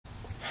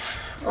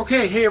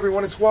Okay, hey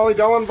everyone, it's Wally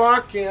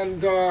Dellenbach,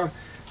 and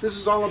this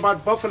is all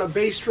about buffing a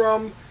bass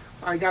drum.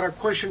 I got a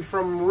question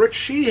from Rich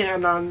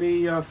Sheehan on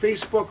the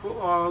Facebook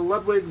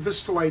Ludwig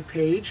Vistalite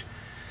page,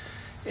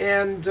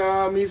 and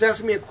he's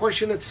asking me a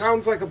question. It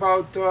sounds like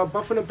about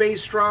buffing a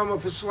bass drum, a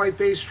Vistalite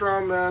bass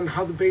drum, and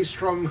how the bass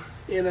drum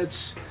in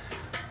its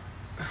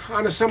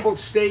unassembled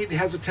state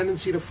has a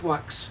tendency to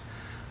flex.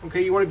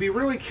 Okay, you want to be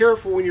really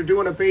careful when you're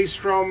doing a bass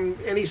drum,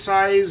 any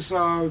size,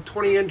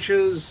 20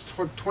 inches,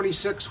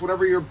 26,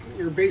 whatever your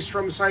bass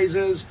drum size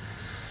is.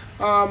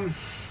 In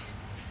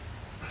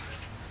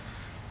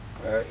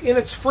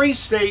its free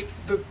state,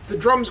 the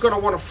drum's going to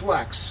want to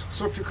flex.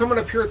 So if you're coming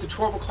up here at the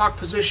 12 o'clock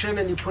position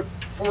and you put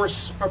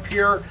force up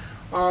here,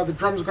 the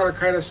drum's going to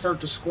kind of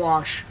start to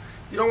squash.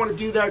 You don't want to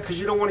do that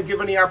because you don't want to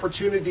give any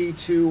opportunity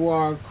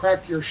to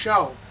crack your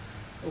shell.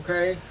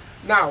 Okay?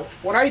 Now,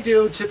 what I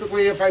do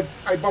typically if I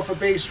buff a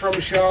bass drum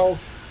shell,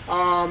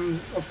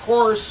 of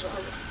course,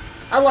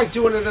 I like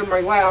doing it in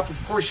my lap.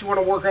 Of course, you want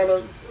to work on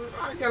it,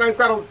 and I've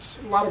got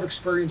a lot of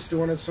experience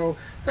doing it, so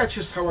that's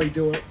just how I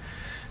do it.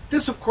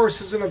 This, of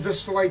course, isn't a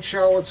Vistalites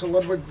shell. It's a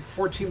Ludwig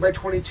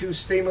 14x22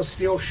 stainless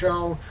steel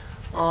shell.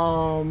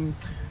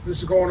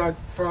 This is going out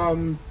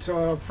from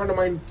a friend of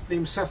mine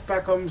named Seth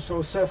Beckham.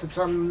 So, Seth, it's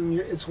on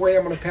its way.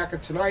 I'm going to pack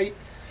it tonight.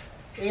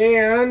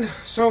 And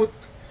so,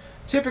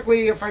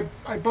 typically, if I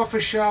buff a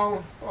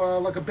shell,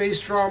 like a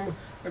bass drum,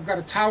 I've got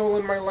a towel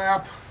in my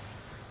lap,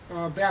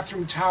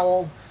 bathroom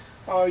towel.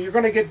 You're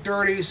going to get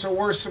dirty, so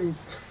wear some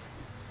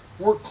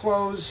work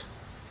clothes.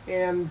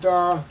 And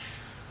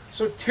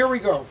so here we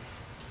go.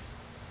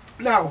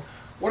 Now,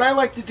 what I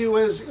like to do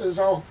is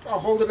I'll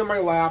hold it in my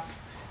lap.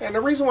 And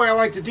the reason why I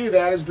like to do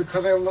that is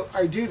because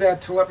I do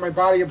that to let my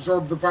body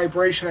absorb the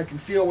vibration. I can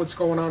feel what's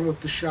going on with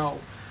the shell.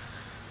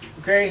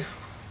 Okay?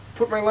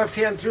 Put my left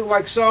hand through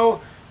like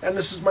so. And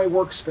this is my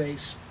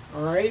workspace.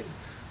 Alright,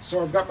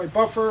 so I've got my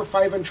buffer,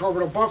 5-inch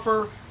orbital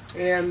buffer,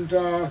 and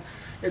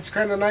it's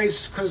kind of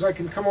nice because I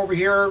can come over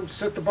here,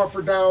 set the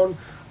buffer down.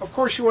 Of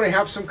course, you want to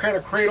have some kind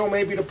of cradle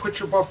maybe to put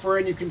your buffer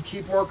in. You can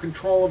keep more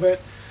control of it.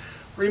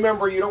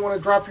 Remember, you don't want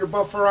to drop your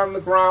buffer on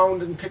the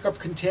ground and pick up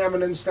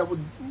contaminants that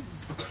would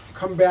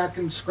come back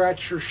and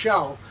scratch your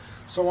shell.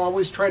 So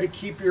always try to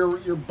keep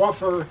your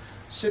buffer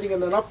sitting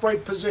in an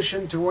upright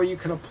position to where you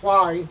can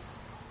apply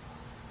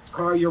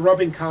your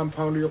rubbing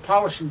compound or your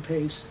polishing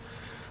paste.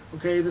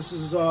 Okay, this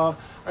is, I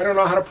don't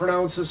know how to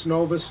pronounce this,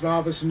 Novus,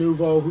 Novice,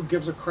 Nuvo, who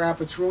gives a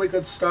crap. It's really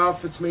good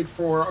stuff. It's made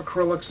for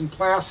acrylics and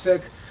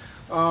plastic.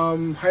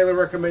 Highly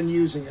recommend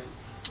using it.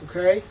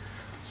 Okay,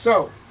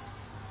 so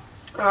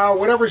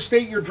whatever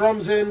state your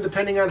drum's in,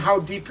 depending on how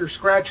deep your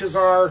scratches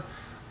are,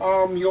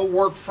 you'll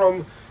work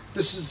from,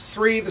 this is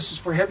 3, this is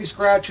for heavy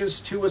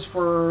scratches, 2 is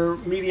for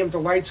medium to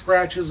light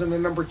scratches, and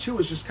then number 2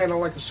 is just kind of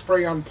like a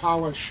spray-on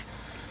polish.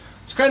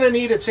 It's kind of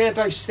neat. It's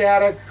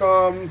anti-static,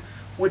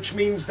 which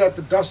means that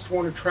the dust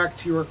won't attract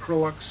to your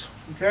acrylics.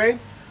 Okay?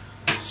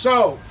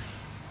 So,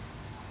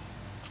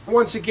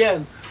 once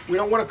again, we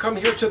don't want to come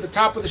here to the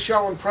top of the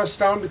shell and press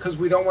down because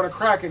we don't want to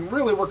crack it. And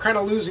really, we're kind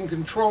of losing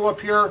control up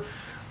here.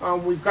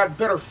 We've got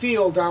better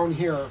feel down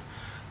here.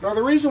 Now,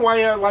 the reason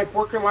why I like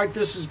working like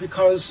this is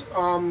because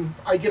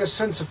I get a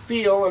sense of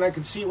feel and I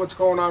can see what's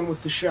going on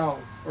with the shell.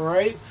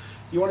 Alright?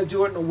 You want to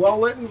do it in a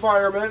well-lit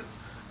environment.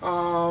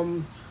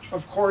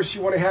 Of course,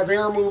 you want to have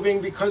air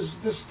moving because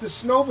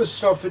this Nova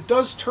stuff, it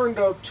does turn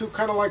to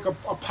kind of like a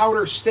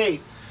powder state.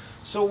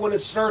 So when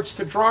it starts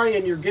to dry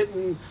and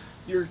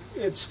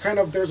it's kind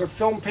of, there's a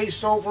film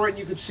paste over it and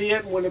you can see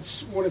it. When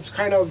it's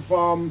kind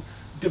of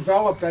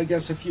developed, I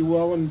guess, if you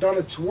will, and done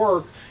its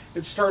work,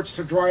 it starts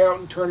to dry out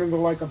and turn into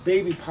like a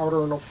baby powder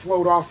and it'll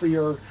float off of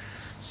your.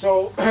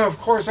 So, of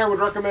course, I would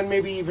recommend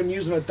maybe even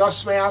using a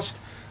dust mask.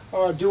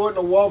 Do it in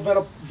a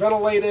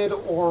well-ventilated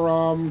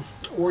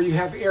or you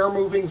have air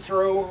moving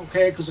through,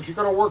 okay? Because if you're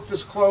going to work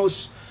this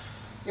close,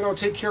 you know,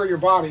 take care of your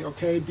body,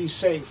 okay? Be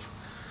safe.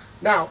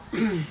 Now,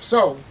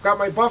 so, got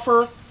my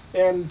buffer,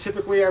 and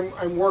typically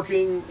I'm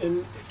working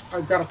in,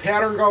 I've got a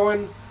pattern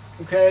going,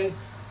 okay?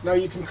 Now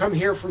you can come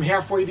here from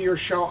halfway to your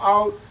shell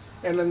out,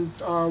 and then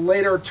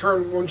later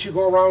turn, once you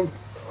go around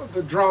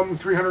the drum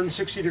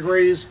 360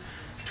 degrees,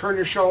 turn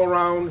your shell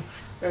around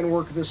and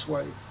work this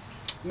way.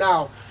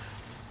 Now,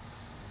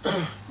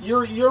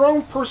 your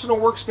own personal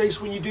workspace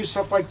when you do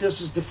stuff like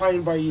this is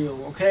defined by you,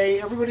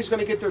 okay? Everybody's going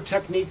to get their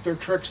technique, their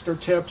tricks, their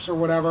tips, or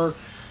whatever.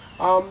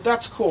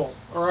 That's cool,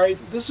 all right?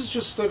 This is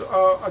just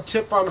a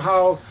tip on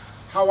how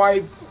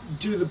I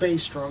do the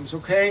bass drums,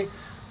 okay?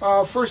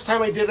 First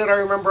time I did it, I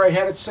remember I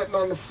had it sitting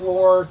on the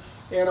floor,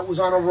 and it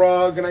was on a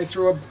rug, and I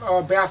threw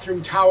a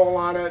bathroom towel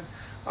on it.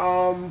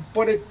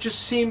 But it just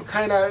seemed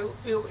kind of,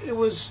 it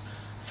was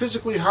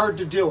physically hard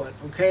to do it,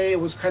 okay? It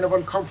was kind of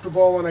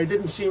uncomfortable, and I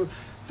didn't seem.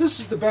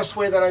 This is the best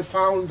way that I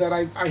found that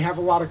I have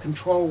a lot of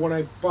control when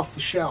I buff the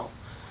shell.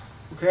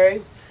 Okay?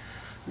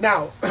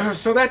 Now,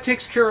 so that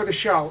takes care of the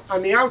shell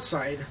on the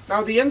outside.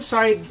 Now the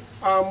inside,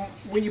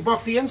 when you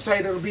buff the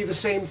inside, it'll be the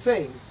same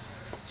thing.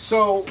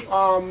 So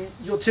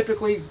you'll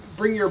typically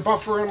bring your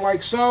buffer in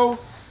like so,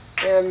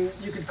 and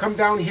you can come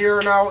down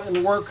here now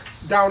and work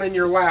down in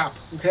your lap,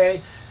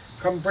 okay?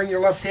 Come bring your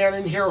left hand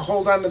in here,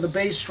 hold onto the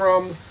bass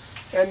drum,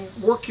 and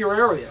work your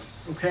area,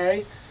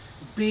 okay?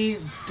 Be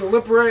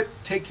deliberate,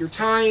 take your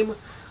time.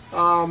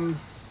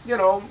 You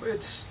know,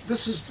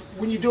 this is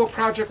when you do a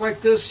project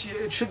like this,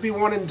 it should be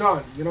one and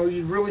done. You know,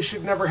 you really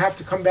should never have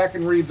to come back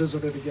and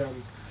revisit it again.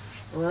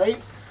 All right?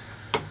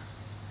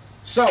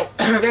 So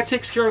that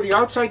takes care of the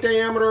outside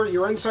diameter,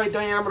 your inside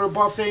diameter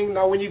buffing.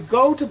 Now, when you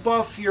go to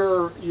buff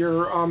your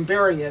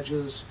bearing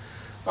edges,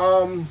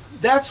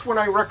 that's when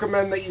I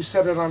recommend that you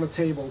set it on a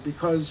table,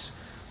 because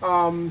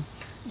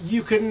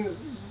you can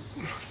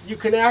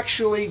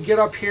actually get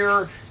up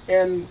here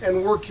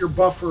and work your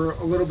buffer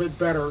a little bit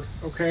better,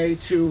 okay,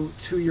 to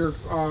your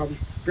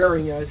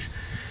bearing edge.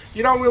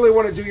 You don't really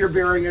want to do your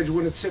bearing edge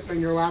when it's sitting in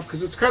your lap,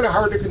 because it's kind of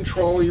hard to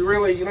control. You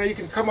really, you know, you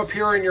can come up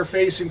here in your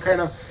face and kind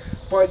of,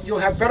 but you'll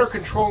have better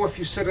control if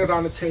you sit it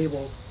on a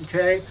table,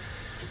 okay?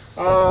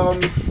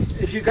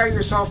 If you got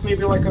yourself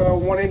maybe like a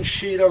 1-inch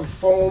sheet of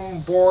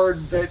foam board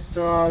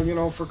that, you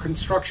know, for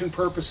construction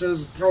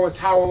purposes, throw a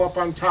towel up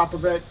on top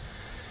of it.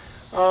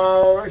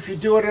 If you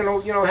do it in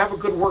a, you know, have a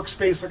good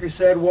workspace, like I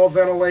said, well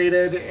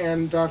ventilated,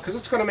 and because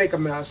it's going to make a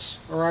mess,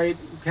 all right?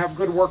 Have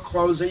good work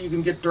clothes that you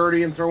can get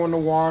dirty and throw in the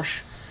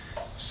wash.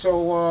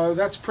 So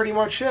that's pretty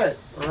much it,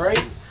 all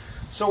right?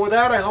 So with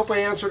that, I hope I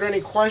answered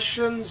any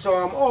questions.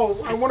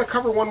 Oh, I want to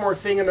cover one more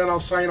thing and then I'll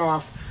sign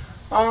off.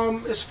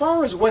 As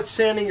far as wet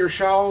sanding your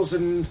shells,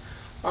 and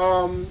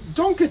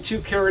don't get too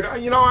carried,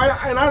 you know,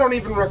 and I don't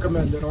even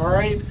recommend it, all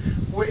right?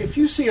 If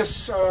you see a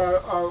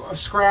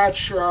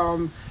scratch,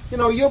 you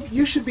know,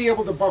 you should be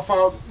able to buff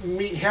out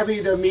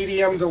heavy to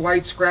medium to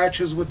light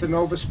scratches with the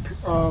Novus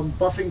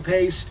buffing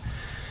paste.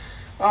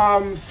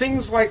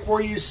 Things like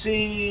where you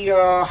see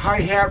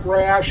hi-hat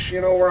rash,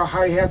 you know, where a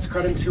hi-hat's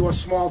cut into a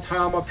small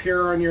tom up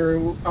here on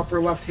your upper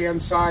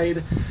left-hand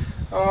side.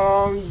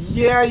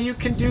 Yeah, you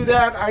can do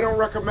that. I don't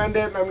recommend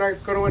it, and I'm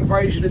not going to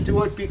advise you to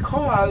do it,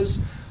 because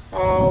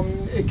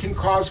it can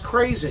cause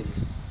crazing.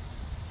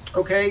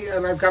 Okay,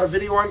 and I've got a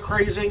video on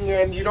crazing,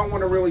 and you don't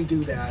want to really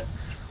do that.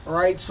 All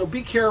right, so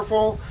be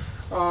careful.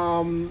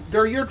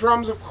 They're your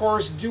drums, of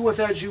course. Do with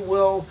as you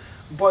will.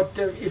 But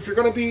if you're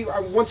going to be,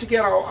 once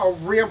again, I'll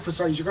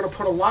re-emphasize, you're going to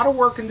put a lot of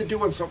work into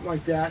doing something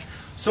like that.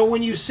 So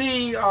when you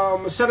see a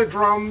set of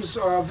drums,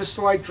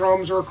 Vistalite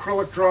drums or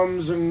acrylic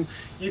drums, and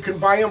you can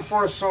buy them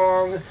for a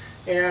song,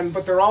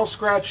 but they're all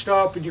scratched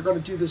up, and you're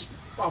going to do this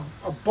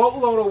a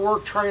boatload of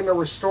work trying to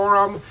restore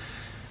them,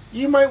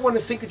 you might want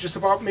to think just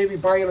about maybe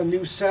buying a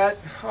new set,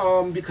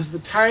 because the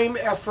time,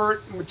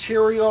 effort,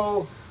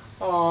 material,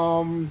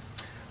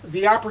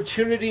 the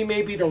opportunity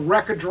maybe to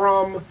wreck a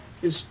drum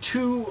is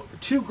too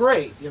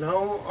great, you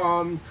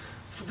know.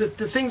 The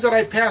things that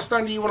I've passed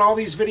on to you in all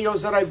these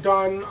videos that I've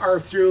done are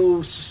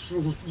through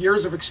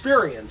years of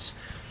experience,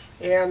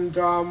 and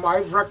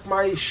I've wrecked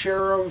my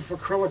share of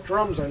acrylic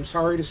drums. I'm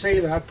sorry to say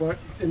that, but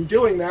in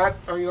doing that,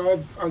 you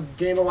know, I've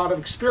gained a lot of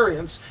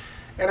experience,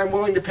 and I'm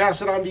willing to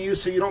pass it on to you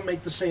so you don't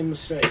make the same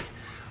mistake.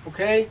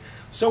 Okay.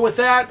 So with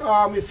that,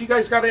 if you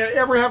guys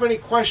ever have any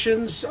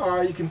questions,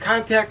 you can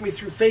contact me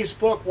through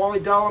Facebook, Wally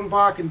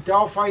Dellenbach in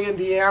Delphi,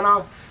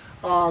 Indiana.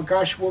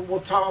 Gosh,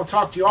 I'll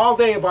talk to you all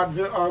day about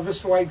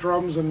Vistalite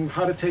drums and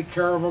how to take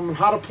care of them and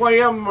how to play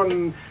them,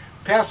 and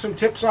pass some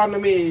tips on to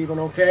me even,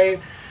 okay?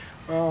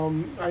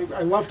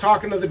 I love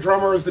talking to the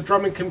drummers, the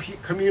drumming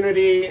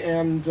community,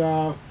 and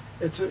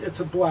it's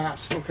a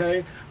blast,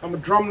 okay? I'm a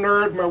drum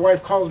nerd. My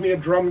wife calls me a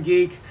drum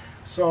geek,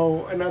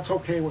 and that's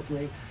okay with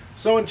me.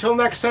 So until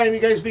next time, you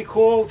guys be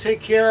cool,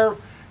 take care,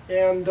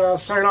 and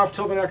sign off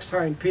till the next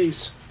time.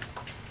 Peace.